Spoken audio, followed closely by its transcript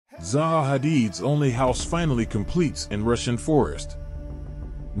Zaha Hadid's only house finally completes in Russian forest.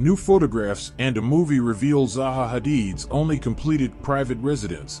 New photographs and a movie reveal Zaha Hadid's only completed private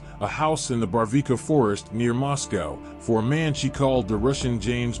residence, a house in the Barcroft forest near Moscow, for a man she called the Russian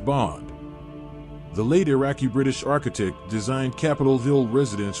James Bond. The late Iraqi-British architect designed Capitol Hill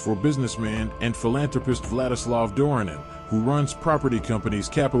residence for businessman and philanthropist Vladislav Dorinin, who runs property companies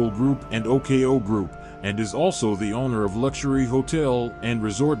Capital Group and OKO Group, and is also the owner of luxury hotel and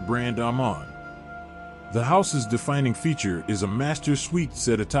resort brand Aman. The house's defining feature is a master suite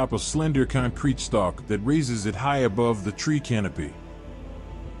set atop a slender concrete stalk that raises it high above the tree canopy.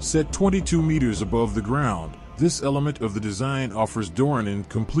 Set 22 meters above the ground, this element of the design offers Dorinin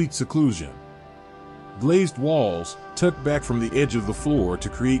complete seclusion. Glazed walls, tucked back from the edge of the floor to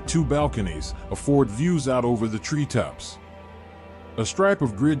create two balconies, afford views out over the treetops. A stripe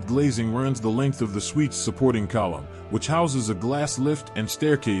of grid glazing runs the length of the suite's supporting column, which houses a glass lift and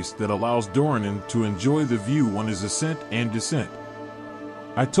staircase that allows Dorinin to enjoy the view on his ascent and descent.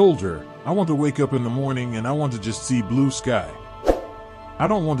 I told her, I want to wake up in the morning and I want to just see blue sky. I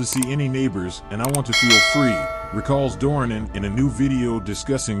don't want to see any neighbors and I want to feel free, recalls Dorinin in a new video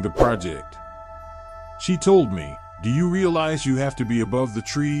discussing the project. She told me, do you realize you have to be above the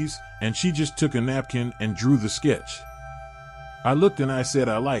trees? And she just took a napkin and drew the sketch. I looked and I said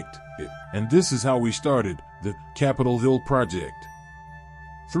I liked it, and this is how we started the Capitol Hill project.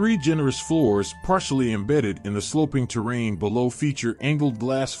 3 generous floors partially embedded in the sloping terrain below feature angled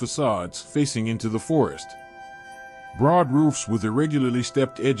glass facades facing into the forest. Broad roofs with irregularly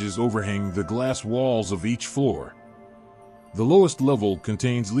stepped edges overhang the glass walls of each floor. The lowest level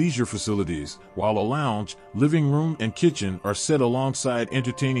contains leisure facilities, while a lounge, living room, and kitchen are set alongside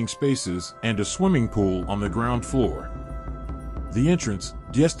entertaining spaces and a swimming pool on the ground floor. The entrance,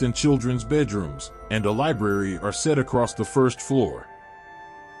 guest and children's bedrooms, and a library are set across the first floor.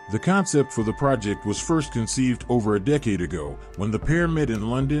 The concept for the project was first conceived over a decade ago, when the pair met in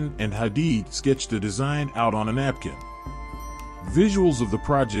London and Hadid sketched a design out on a napkin. Visuals of the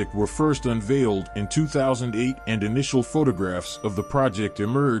project were first unveiled in 2008 and initial photographs of the project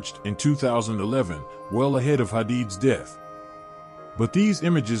emerged in 2011, well ahead of Hadid's death. But these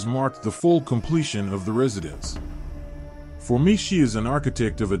images marked the full completion of the residence. For me, she is an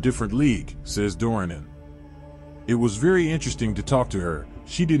architect of a different league, says Dorinin. It was very interesting to talk to her.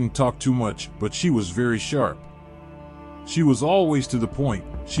 She didn't talk too much, but she was very sharp. She was always to the point,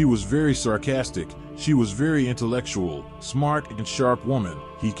 she was very sarcastic, she was very intellectual, smart and sharp woman,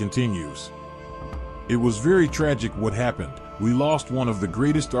 he continues. It was very tragic what happened. We lost one of the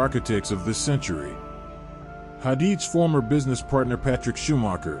greatest architects of this century. Hadid's former business partner Patrick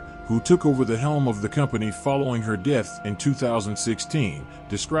Schumacher, who took over the helm of the company following her death in 2016,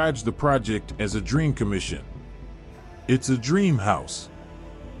 describes the project as a dream commission. It's a dream house.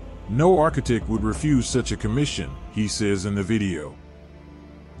 No architect would refuse such a commission, he says in the video.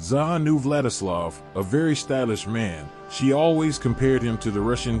 Zaha knew Vladislav, a very stylish man. She always compared him to the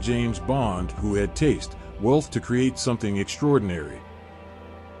Russian James Bond, who had taste, wealth to create something extraordinary.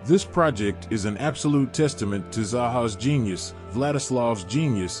 This project is an absolute testament to Zaha's genius, Vladislav's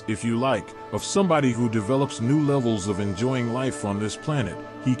genius, if you like, of somebody who develops new levels of enjoying life on this planet,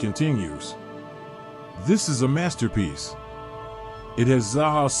 he continues. This is a masterpiece. It has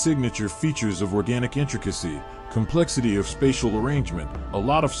Zaha's signature features of organic intricacy, complexity of spatial arrangement, a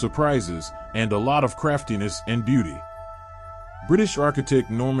lot of surprises, and a lot of craftiness and beauty. British architect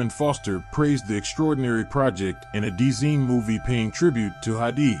Norman Foster praised the extraordinary project in a DZ movie paying tribute to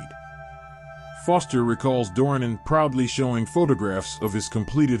Hadid. Foster recalls Dorinin proudly showing photographs of his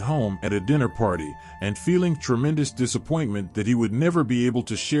completed home at a dinner party and feeling tremendous disappointment that he would never be able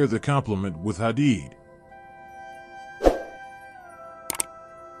to share the compliment with Hadid.